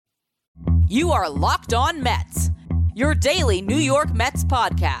You are Locked On Mets, your daily New York Mets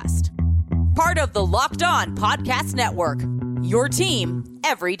podcast. Part of the Locked On Podcast Network, your team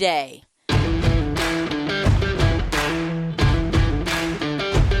every day.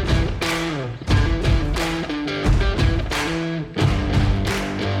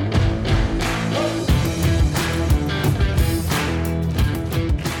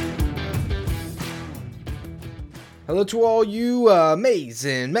 Hello to all you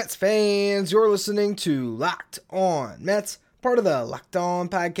amazing Mets fans. You're listening to Locked On Mets, part of the Locked On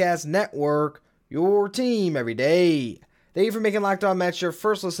Podcast Network, your team every day. Thank you for making Locked On Mets your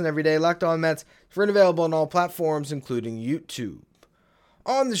first listen every day. Locked On Mets, free and available on all platforms, including YouTube.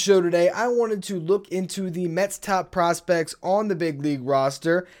 On the show today, I wanted to look into the Mets' top prospects on the big league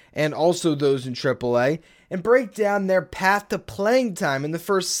roster and also those in AAA and break down their path to playing time. In the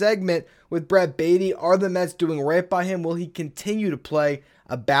first segment with Brett Baty, are the Mets doing right by him? Will he continue to play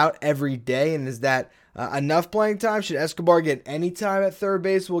about every day? And is that enough playing time? Should Escobar get any time at third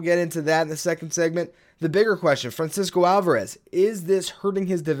base? We'll get into that in the second segment. The bigger question, Francisco Alvarez, is this hurting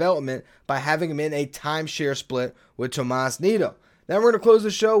his development by having him in a timeshare split with Tomas Nido? Then we're going to close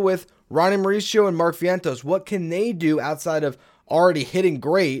the show with Ronnie Mauricio and Mark Vientos. What can they do outside of already hitting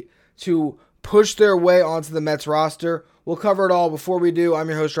great to push their way onto the Mets roster? We'll cover it all. Before we do, I'm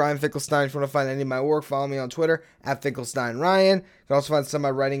your host, Ryan Finkelstein. If you want to find any of my work, follow me on Twitter, @FinkelsteinRyan. You can also find some of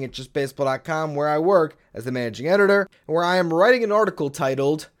my writing at JustBaseball.com, where I work as the managing editor, where I am writing an article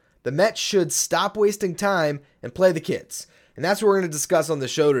titled, "The Mets Should Stop Wasting Time and Play the Kids." And that's what we're going to discuss on the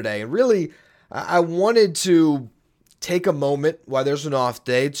show today. And really, I wanted to take a moment while there's an off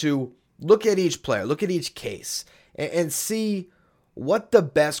day to look at each player, look at each case, and see what the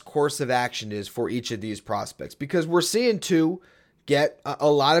best course of action is for each of these prospects. Because we're seeing two get a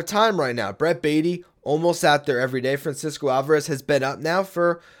lot of time right now. Brett Baty, almost out there every day. Francisco Alvarez has been up now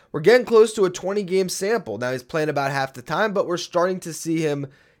we're getting close to a 20-game sample. Now he's playing about half the time, but we're starting to see him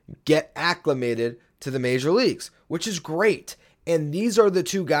get acclimated to the major leagues, which is great. And these are the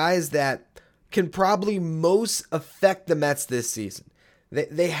two guys that can probably most affect the Mets this season.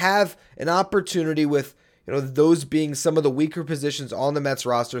 They have an opportunity with, those being some of the weaker positions on the Mets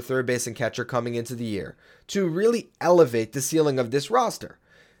roster, third base and catcher coming into the year, to really elevate the ceiling of this roster.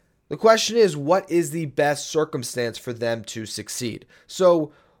 The question is, what is the best circumstance for them to succeed?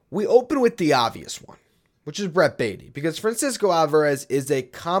 So we open with the obvious one, which is Brett Baty, because Francisco Alvarez is a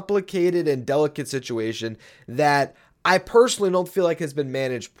complicated and delicate situation that I personally don't feel like has been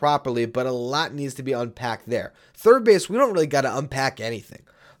managed properly, but a lot needs to be unpacked there. Third base, we don't really got to unpack anything.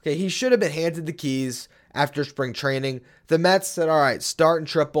 Okay, he should have been handed the keys after spring training. The Mets said, all right, start and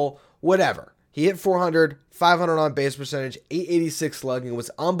triple, whatever. He hit 400, 500 on base percentage, 886 slugging, was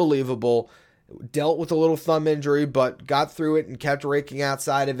unbelievable. Dealt with a little thumb injury, but got through it and kept raking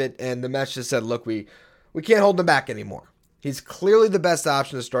outside of it. And the Mets just said, look, we can't hold him back anymore. He's clearly the best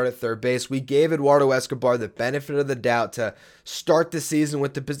option to start at third base. We gave Eduardo Escobar the benefit of the doubt to start the season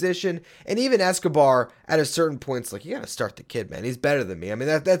with the position. And even Escobar, at a certain point, is like, you got to start the kid, man. He's better than me. I mean,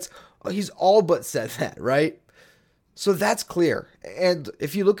 he's all but said that, right? So that's clear. And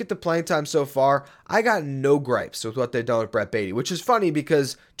if you look at the playing time so far, I got no gripes with what they've done with Brett Baty, which is funny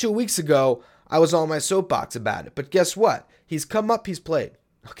because 2 weeks ago, I was on my soapbox about it. But guess what? He's come up, he's played.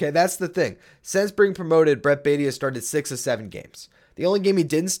 Okay, that's the thing. Since being promoted, Brett Baty has started 6 of 7 games. The only game he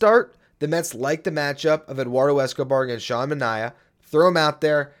didn't start, the Mets liked the matchup of Eduardo Escobar against Sean Manaea. Throw him out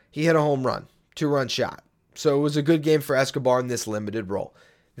there. He hit a home run, 2-run shot. So it was a good game for Escobar in this limited role.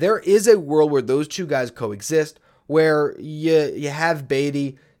 There is a world where those two guys coexist, where you have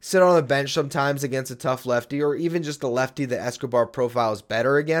Baty sit on the bench sometimes against a tough lefty, or even just a lefty that Escobar profiles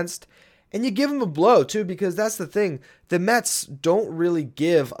better against. And you give him a blow, too, because that's the thing. The Mets don't really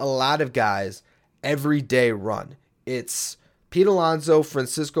give a lot of guys everyday run. It's Pete Alonso,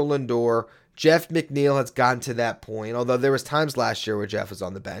 Francisco Lindor, Jeff McNeil has gotten to that point, although there was times last year where Jeff was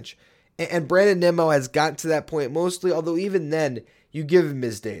on the bench. And Brandon Nimmo has gotten to that point mostly, although even then, you give him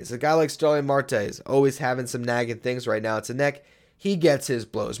his days. A guy like Starling Marte is always having some nagging things right now. It's a neck. He gets his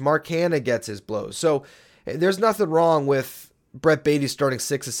blows. Mark Hanna gets his blows. So there's nothing wrong with Brett Baty starting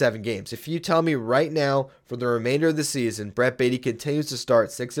 6 of 7 games. If you tell me right now for the remainder of the season, Brett Baty continues to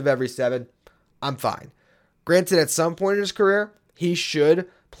start 6 of every 7, I'm fine. Granted, at some point in his career, he should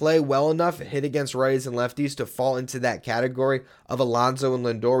play well enough, hit against righties and lefties to fall into that category of Alonso and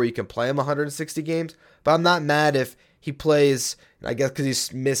Lindor where you can play him 160 games. But I'm not mad if he plays, I guess because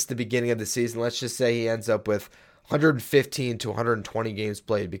he's missed the beginning of the season, let's just say he ends up with 115 to 120 games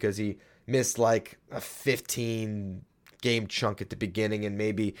played because he missed like a 15 game chunk at the beginning and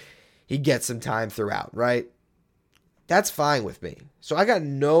maybe he gets some time throughout, right? that's fine with me. So I got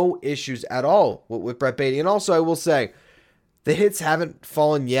no issues at all with Brett Baty. And also, I will say, the hits haven't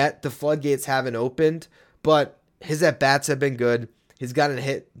fallen yet. The floodgates haven't opened, but his at-bats have been good. He's gotten a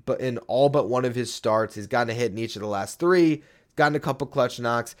hit in all but one of his starts. He's gotten a hit in each of the last three. Gotten a couple clutch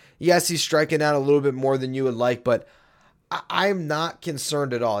knocks. Yes, he's striking out a little bit more than you would like, but I'm not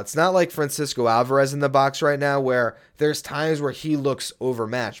concerned at all. It's not like Francisco Alvarez in the box right now where there's times where he looks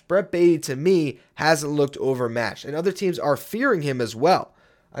overmatched. Brett Baty, to me, hasn't looked overmatched, and other teams are fearing him as well.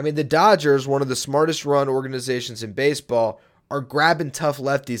 I mean, the Dodgers, one of the smartest run organizations in baseball, are grabbing tough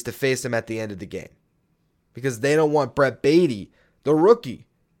lefties to face him at the end of the game because they don't want Brett Baty, the rookie,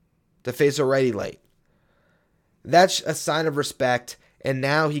 to face a righty late. That's a sign of respect, and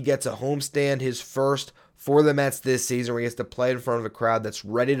now he gets a homestand, his first for the Mets this season, where he gets to play in front of a crowd that's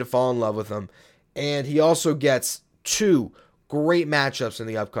ready to fall in love with him. And he also gets two great matchups in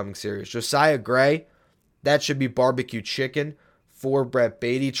the upcoming series. Josiah Gray, that should be barbecue chicken for Brett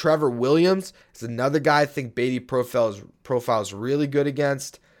Baty. Trevor Williams is another guy I think Baty profiles really good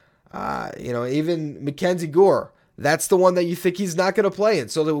against. Even Mackenzie Gore, that's the one that you think he's not going to play in,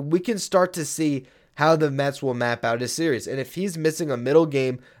 so that we can start to see how the Mets will map out his series. And if he's missing a middle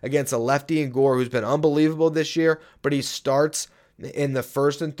game against a lefty in Gore who's been unbelievable this year, but he starts in the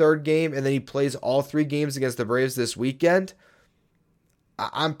first and third game and then he plays all three games against the Braves this weekend,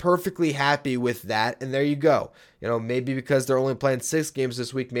 I'm perfectly happy with that. And there you go. Maybe because they're only playing 6 games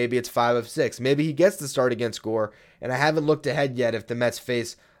this week, maybe it's 5 of 6. Maybe he gets to start against Gore. And I haven't looked ahead yet if the Mets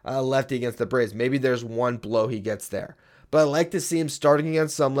face a lefty against the Braves. Maybe there's one blow he gets there. But I like to see him starting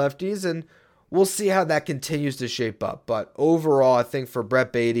against some lefties, and we'll see how that continues to shape up. But overall, I think for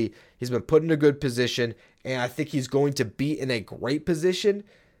Brett Baty, he's been put in a good position, and I think he's going to be in a great position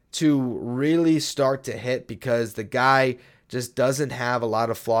to really start to hit because the guy just doesn't have a lot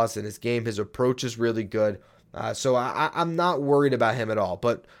of flaws in his game. His approach is really good. So I'm not worried about him at all.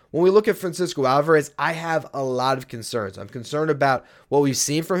 But when we look at Francisco Alvarez, I have a lot of concerns. I'm concerned about what we've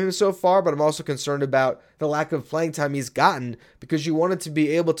seen from him so far, but I'm also concerned about the lack of playing time he's gotten because you want him to be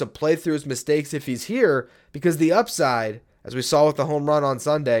able to play through his mistakes if he's here, because the upside, as we saw with the home run on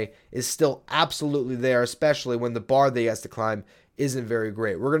Sunday, is still absolutely there, especially when the bar that he has to climb isn't very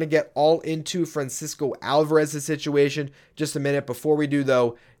great. We're going to get all into Francisco Alvarez's situation just a minute. Before we do,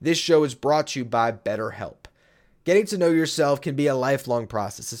 though, this show is brought to you by BetterHelp. Getting to know yourself can be a lifelong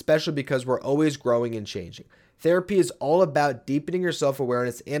process, especially because we're always growing and changing. Therapy is all about deepening your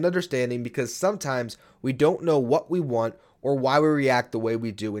self-awareness and understanding because sometimes we don't know what we want or why we react the way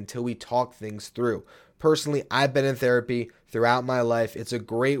we do until we talk things through. Personally, I've been in therapy throughout my life. It's a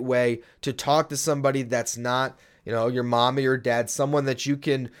great way to talk to somebody that's not, your mom or your dad, someone that you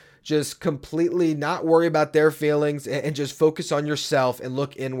can just completely not worry about their feelings and just focus on yourself and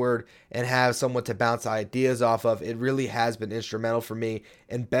look inward and have someone to bounce ideas off of. It really has been instrumental for me,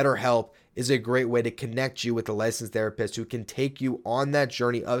 and BetterHelp is a great way to connect you with a licensed therapist who can take you on that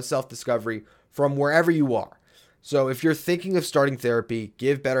journey of self-discovery from wherever you are. So if you're thinking of starting therapy,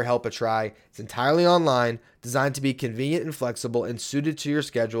 give BetterHelp a try. It's entirely online, designed to be convenient and flexible and suited to your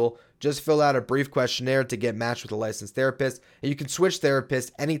schedule. Just fill out a brief questionnaire to get matched with a licensed therapist, and you can switch therapists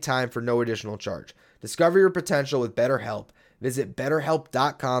anytime for no additional charge. Discover your potential with BetterHelp. Visit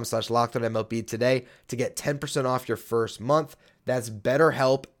BetterHelp.com/LockedOnMLB today to get 10% off your first month. That's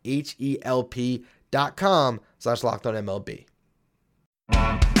BetterHelp, HELP.com/LockedOnMLB.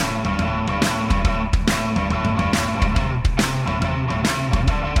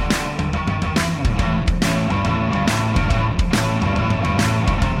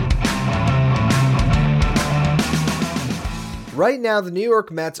 Right now, the New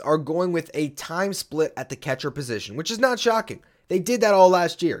York Mets are going with a time split at the catcher position, which is not shocking. They did that all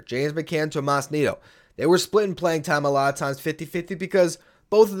last year. James McCann, Tomas Nido. They were splitting playing time a lot of times 50-50 because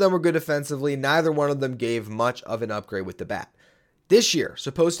both of them were good defensively. Neither one of them gave much of an upgrade with the bat. This year,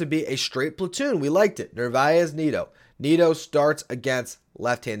 supposed to be a straight platoon. We liked it. Narvaez, Nido. Nido starts against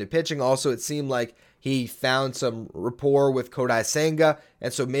left-handed pitching. Also, it seemed like he found some rapport with Kodai Senga,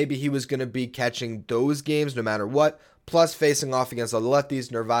 and so maybe he was going to be catching those games no matter what, plus facing off against all the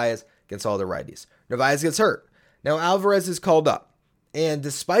lefties, Narvaez against all the righties. Narvaez gets hurt. Now Alvarez is called up, and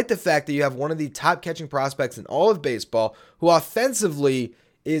despite the fact that you have one of the top catching prospects in all of baseball, who offensively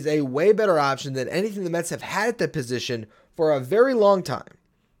is a way better option than anything the Mets have had at that position for a very long time,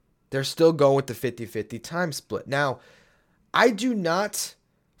 they're still going with the 50-50 time split. Now, I do not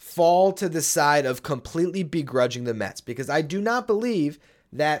fall to the side of completely begrudging the Mets because I do not believe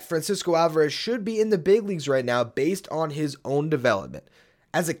that Francisco Alvarez should be in the big leagues right now based on his own development.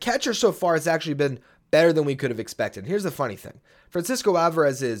 As a catcher so far, it's actually been better than we could have expected. And here's the funny thing. Francisco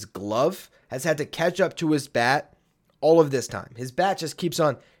Alvarez's glove has had to catch up to his bat all of this time. His bat just keeps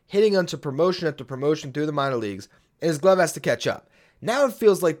on hitting onto promotion after promotion through the minor leagues, and his glove has to catch up. Now it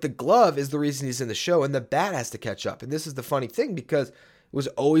feels like the glove is the reason he's in the show, and the bat has to catch up. And this is the funny thing, because it was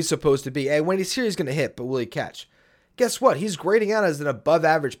always supposed to be, hey, when he's here, he's going to hit, but will he catch? Guess what? He's grading out as an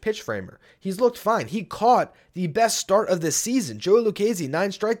above-average pitch framer. He's looked fine. He caught the best start of the season. Joey Lucchesi, 9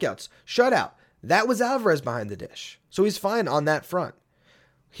 strikeouts, shutout. That was Alvarez behind the dish. So he's fine on that front.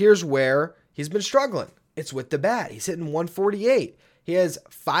 Here's where he's been struggling. It's with the bat. He's hitting 148. He has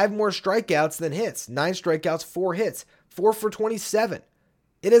 5 more strikeouts than hits. 9 strikeouts, 4 hits. 4 for 27.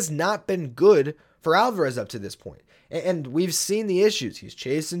 It has not been good for Alvarez up to this point. And we've seen the issues. He's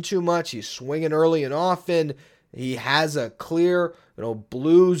chasing too much. He's swinging early and often. He has a clear,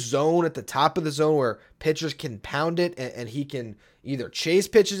 blue zone at the top of the zone where pitchers can pound it, and he can either chase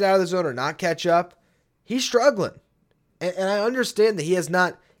pitches out of the zone or not catch up. He's struggling. And I understand that he has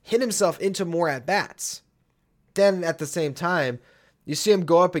not hit himself into more at-bats. Then at the same time, you see him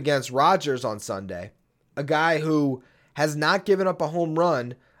go up against Rogers on Sunday, a guy who has not given up a home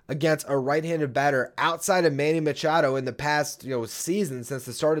run against a right-handed batter outside of Manny Machado in the past season since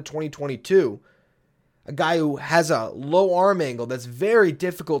the start of 2022. A guy who has a low arm angle that's very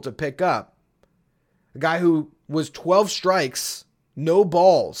difficult to pick up. A guy who was 12 strikes, no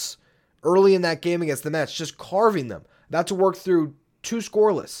balls, early in that game against the Mets, just carving them. About to work through 2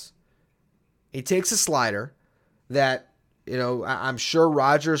 scoreless. He takes a slider that, I'm sure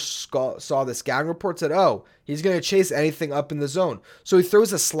Rogers saw the scouting report, said, oh, he's going to chase anything up in the zone. So he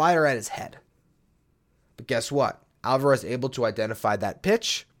throws a slider at his head. But guess what? Alvarez able to identify that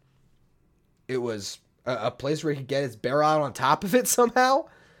pitch. It was a place where he could get his barrel out on top of it somehow.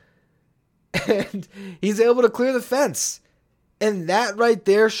 And he's able to clear the fence. And that right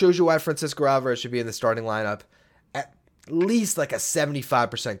there shows you why Francisco Alvarez should be in the starting lineup at least like a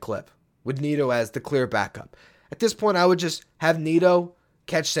 75% clip with Nido as the clear backup. At this point, I would just have Nido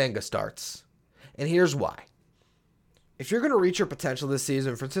catch Senga starts. And here's why. If you're going to reach your potential this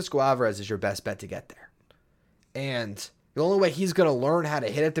season, Francisco Alvarez is your best bet to get there. And the only way he's going to learn how to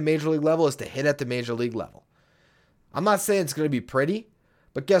hit at the major league level is to hit at the major league level. I'm not saying it's going to be pretty,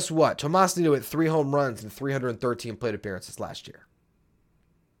 but guess what? Tomas Nido hit 3 home runs in 313 plate appearances last year.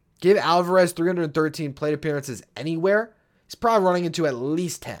 Give Alvarez 313 plate appearances anywhere, he's probably running into at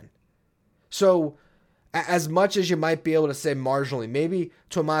least 10. So, as much as you might be able to say marginally, maybe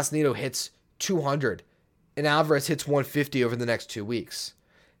Tomas Nido hits 200 and Alvarez hits 150 over the next 2 weeks.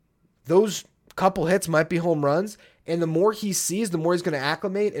 Those couple hits might be home runs, and the more he sees, the more he's going to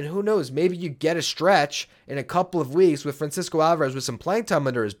acclimate, and who knows, maybe you get a stretch in a couple of weeks with Francisco Alvarez with some playing time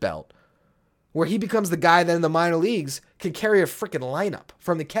under his belt, where he becomes the guy that in the minor leagues can carry a freaking lineup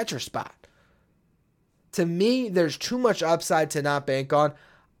from the catcher spot. To me, there's too much upside to not bank on.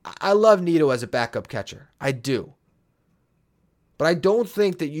 I love Nido as a backup catcher. I do. But I don't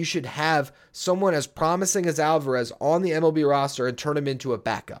think that you should have someone as promising as Alvarez on the MLB roster and turn him into a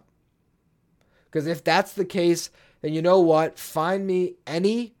backup. Because if that's the case, then you know what? Find me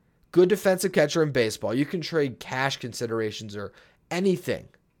any good defensive catcher in baseball. You can trade cash considerations or anything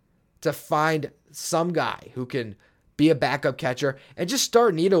to find some guy who can be a backup catcher and just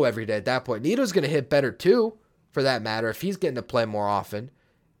start Nido every day at that point. Nido's going to hit better too, for that matter, if he's getting to play more often.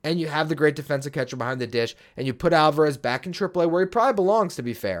 And you have the great defensive catcher behind the dish, and you put Alvarez back in AAA where he probably belongs, to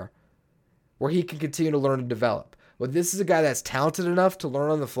be fair, where he can continue to learn and develop. But this is a guy that's talented enough to learn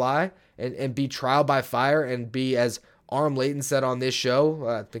on the fly and be trial by fire and be, as Arm Layton said on this show,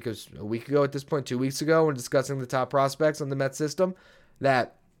 I think it was a week ago at this point, 2 weeks ago, when discussing the top prospects on the Mets system,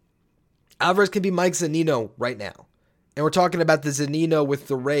 that Alvarez can be Mike Zunino right now. And we're talking about the Zunino with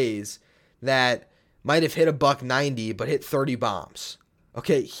the Rays that might have hit a $190 but hit 30 bombs.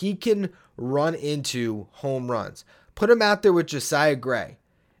 Okay, he can run into home runs. Put him out there with Josiah Gray.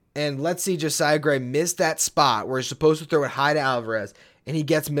 And let's see Josiah Gray miss that spot where he's supposed to throw it high to Alvarez, and he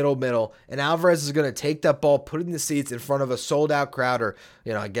gets middle, and Alvarez is going to take that ball, put it in the seats in front of a sold-out crowd, or,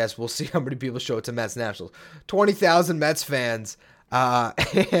 I guess we'll see how many people show it to Mets Nationals. 20,000 Mets fans,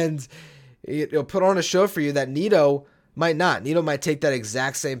 and it'll put on a show for you that Nido might not. Nido might take that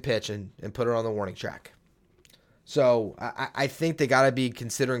exact same pitch and put it on the warning track. So I think they got to be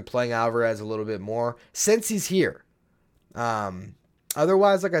considering playing Alvarez a little bit more since he's here.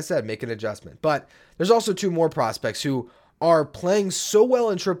 Otherwise, like I said, make an adjustment. But there's also 2 more prospects who are playing so well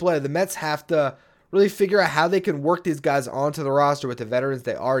in AAA. The Mets have to really figure out how they can work these guys onto the roster with the veterans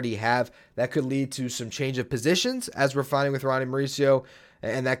they already have. That could lead to some change of positions, as we're finding with Ronnie Mauricio,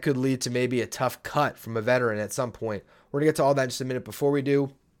 and that could lead to maybe a tough cut from a veteran at some point. We're going to get to all that in just a minute. Before we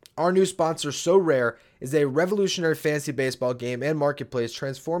do, Our new sponsor, SoRare, is a revolutionary fantasy baseball game and marketplace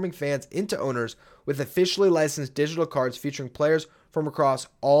transforming fans into owners with officially licensed digital cards featuring players from across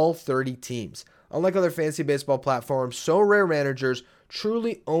all 30 teams. Unlike other fantasy baseball platforms, SoRare managers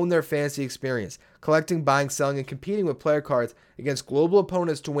truly own their fantasy experience, collecting, buying, selling, and competing with player cards against global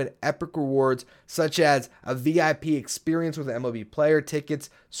opponents to win epic rewards such as a VIP experience with MLB player tickets,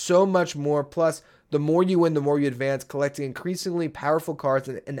 so much more. Plus, the more you win, the more you advance, collecting increasingly powerful cards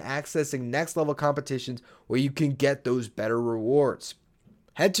and accessing next-level competitions where you can get those better rewards.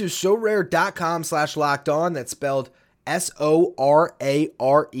 Head to sorare.com/lockedon, that's spelled SORARE.com,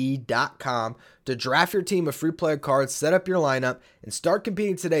 to draft your team of free player cards, set up your lineup, and start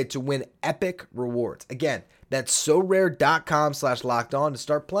competing today to win epic rewards. Again, that's sorare.com/lockedon to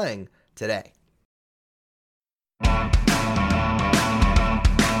start playing today.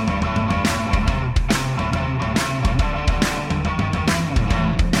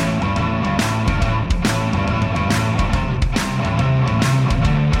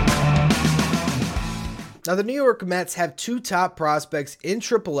 Now, the New York Mets have two top prospects in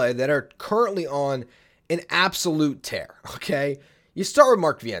AAA that are currently on an absolute tear, okay? You start with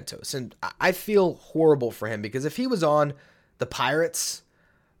Mark Vientos, and I feel horrible for him because if he was on the Pirates,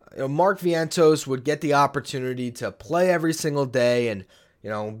 Mark Vientos would get the opportunity to play every single day and,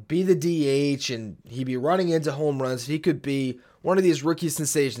 be the DH, and he'd be running into home runs. He could be one of these rookie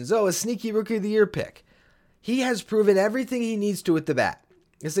sensations. A sneaky Rookie of the Year pick. He has proven everything he needs to with the bat.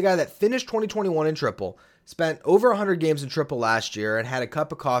 It's the guy that finished 2021 in Triple, spent over 100 games in Triple last year and had a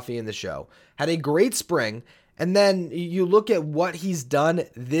cup of coffee in the show, had a great spring, and then you look at what he's done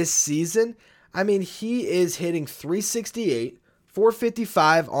this season. I mean, he is hitting .368,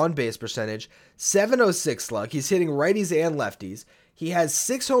 .455 on base percentage, .706 slug. He's hitting righties and lefties. He has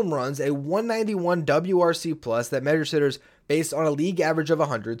 6 home runs, a .191 WRC plus that measures hitters based on a league average of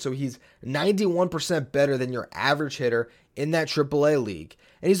 100, so he's 91% better than your average hitter in that AAA league.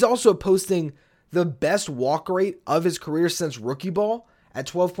 And he's also posting the best walk rate of his career since rookie ball at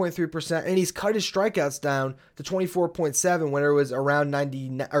 12.3%, and he's cut his strikeouts down to 24.7 when it was around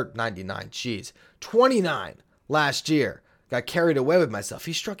 29 last year. Got carried away with myself.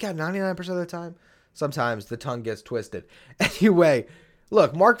 He struck out 99% of the time. Sometimes the tongue gets twisted. Anyway,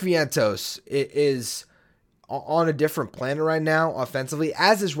 look, Mark Vientos is on a different planet right now offensively,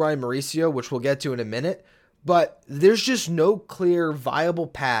 as is Ryan Mauricio, which we'll get to in a minute. But there's just no clear, viable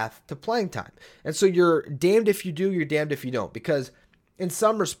path to playing time. And so you're damned if you do, you're damned if you don't. Because in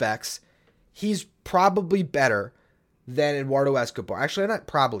some respects, he's probably better than Eduardo Escobar. Actually, not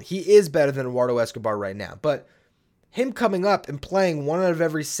probably. He is better than Eduardo Escobar right now. But him coming up and playing 1 out of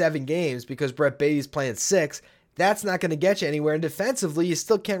every 7 games because Brett Beatty's playing 6, that's not going to get you anywhere. And defensively, you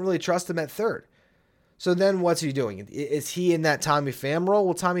still can't really trust him at third. So then what's he doing? Is he in that Tommy Pham role?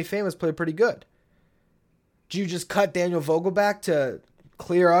 Well, Tommy Pham has played pretty good. Do you just cut Daniel Vogelbach to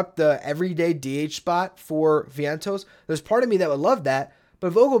clear up the everyday DH spot for Vientos? There's part of me that would love that,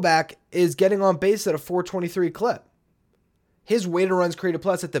 but Vogelbach is getting on base at a .423 clip. His weighted runs created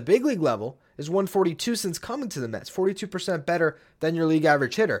plus at the big league level is 142 since coming to the Mets, 42% better than your league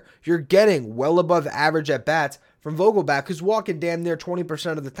average hitter. You're getting well above average at bats from Vogelbach, who's walking damn near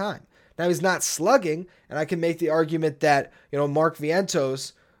 20% of the time. Now, he's not slugging, and I can make the argument that, Mark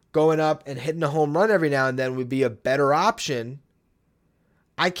Vientos going up and hitting a home run every now and then would be a better option.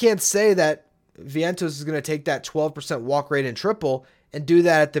 I can't say that Vientos is going to take that 12% walk rate in Triple and do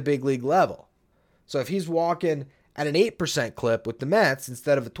that at the big league level. So if he's walking at an 8% clip with the Mets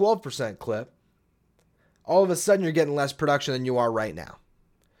instead of a 12% clip, all of a sudden you're getting less production than you are right now.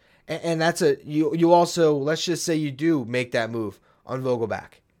 And that's you also, let's just say you do make that move on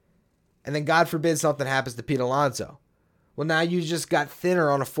Vogelbach. And then God forbid something happens to Pete Alonso. Well, now you just got thinner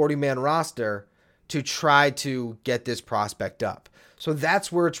on a 40-man roster to try to get this prospect up. So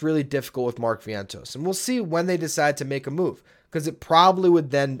that's where it's really difficult with Mark Vientos. And we'll see when they decide to make a move. Because it probably would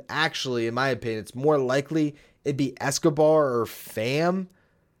then actually, in my opinion, it's more likely it'd be Escobar or Pham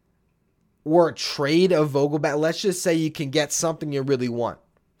or a trade of Vogelbach. Let's just say you can get something you really want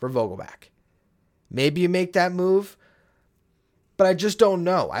for Vogelbach. Maybe you make that move. But I just don't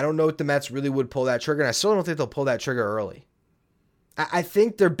know. I don't know if the Mets really would pull that trigger, and I still don't think they'll pull that trigger early. I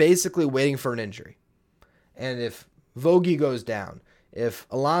think they're basically waiting for an injury. And if Vogie goes down, if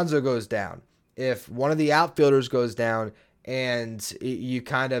Alonso goes down, if one of the outfielders goes down, and you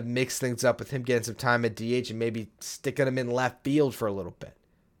kind of mix things up with him getting some time at DH and maybe sticking him in left field for a little bit.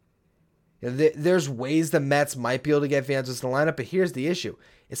 There's ways the Mets might be able to get Vientos in the lineup, but here's the issue.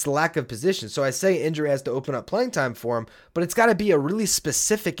 It's the lack of position. So I say injury has to open up playing time for him, but it's got to be a really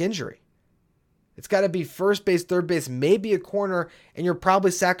specific injury. It's got to be first base, third base, maybe a corner, and you're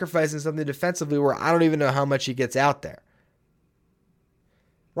probably sacrificing something defensively where I don't even know how much he gets out there.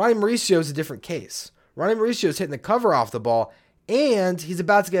 Ronnie Mauricio is a different case. Ronnie Mauricio is hitting the cover off the ball, and he's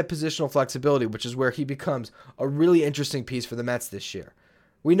about to get positional flexibility, which is where he becomes a really interesting piece for the Mets this year.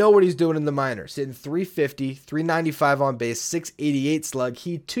 We know what he's doing in the minors, hitting 350, 395 on base, 688 slug.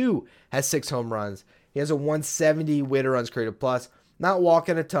 He too has 6 home runs. He has a 170 weighted runs created plus. Not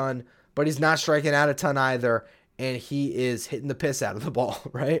walking a ton, but he's not striking out a ton either, and he is hitting the piss out of the ball,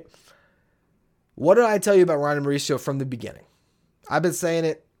 right? What did I tell you about Ronnie Mauricio from the beginning? I've been saying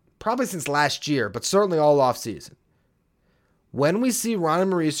it probably since last year, but certainly all offseason. When we see Ronnie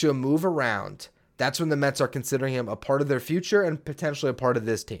Mauricio move around, that's when the Mets are considering him a part of their future and potentially a part of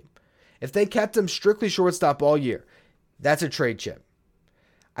this team. If they kept him strictly shortstop all year, that's a trade chip.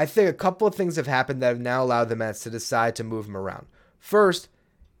 I think a couple of things have happened that have now allowed the Mets to decide to move him around. First,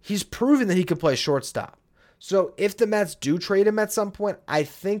 he's proven that he can play shortstop. So if the Mets do trade him at some point, I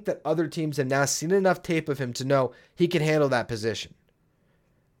think that other teams have now seen enough tape of him to know he can handle that position.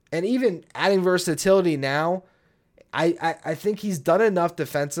 And even adding versatility now, I think he's done enough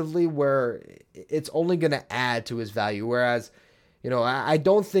defensively where it's only going to add to his value. Whereas, I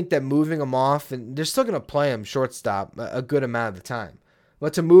don't think that moving him off, and they're still going to play him shortstop a good amount of the time.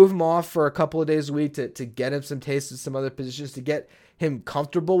 But to move him off for a couple of days a week to get him some taste of some other positions, to get him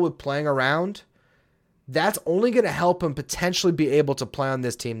comfortable with playing around, that's only going to help him potentially be able to play on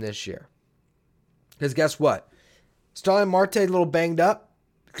this team this year. Because guess what? Starling Marte a little banged up.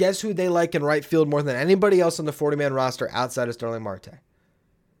 Guess who they like in right field more than anybody else on the 40-man roster outside of Starling Marte?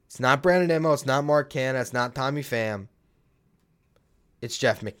 It's not Brandon Nimmo. It's not Mark Canha. It's not Tommy Pham. It's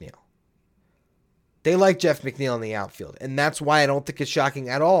Jeff McNeil. They like Jeff McNeil in the outfield, and that's why I don't think it's shocking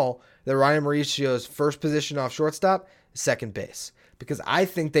at all that Ronnie Mauricio's first position off shortstop is second base, because I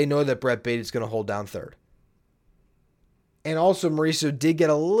think they know that Brett Baty is going to hold down third. And also, Mauricio did get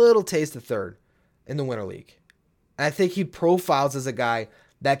a little taste of third in the Winter League. And I think he profiles as a guy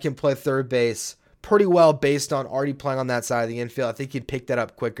that can play third base pretty well based on already playing on that side of the infield. I think he'd pick that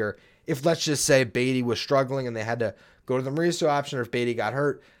up quicker if, let's just say, Baty was struggling and they had to go to the Mauricio option, or if Baty got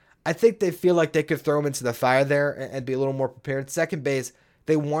hurt. I think they feel like they could throw him into the fire there and be a little more prepared. Second base,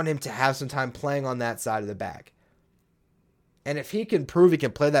 they want him to have some time playing on that side of the bag. And if he can prove he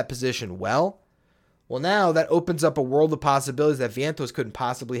can play that position well, now that opens up a world of possibilities that Vientos couldn't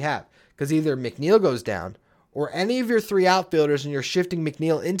possibly have. Because either McNeil goes down, or any of your 3 outfielders, and you're shifting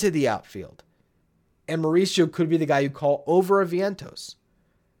McNeil into the outfield. And Mauricio could be the guy you call over a Vientos.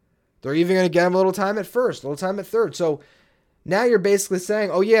 They're even going to get him a little time at first, a little time at third. So now you're basically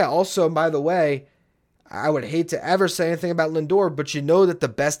saying, oh yeah, also, by the way, I would hate to ever say anything about Lindor, but you know that the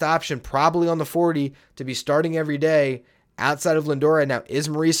best option probably on the 40 to be starting every day outside of Lindor right now is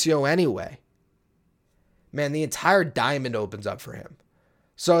Mauricio anyway. Man, the entire diamond opens up for him.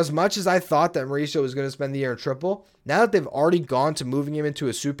 So as much as I thought that Mauricio was going to spend the year in triple, now that they've already gone to moving him into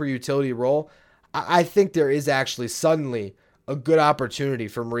a super utility role, I think there is actually suddenly a good opportunity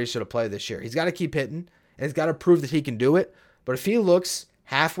for Mauricio to play this year. He's got to keep hitting, and he's got to prove that he can do it. But if he looks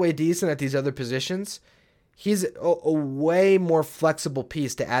halfway decent at these other positions, he's a way more flexible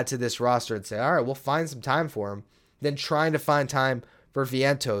piece to add to this roster and say, all right, we'll find some time for him, than trying to find time for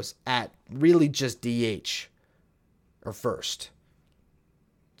Vientos at really just DH or first.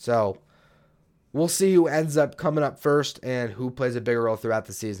 So we'll see who ends up coming up first and who plays a bigger role throughout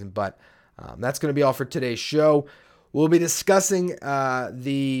the season. But that's going to be all for today's show. We'll be discussing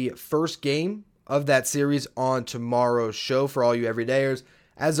the first game of that series on tomorrow's show for all you everydayers.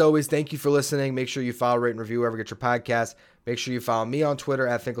 As always, thank you for listening. Make sure you follow, rate, and review wherever you get your podcast. Make sure you follow me on Twitter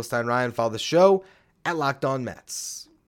at FinkelsteinRyan. Follow the show at Locked On Mets.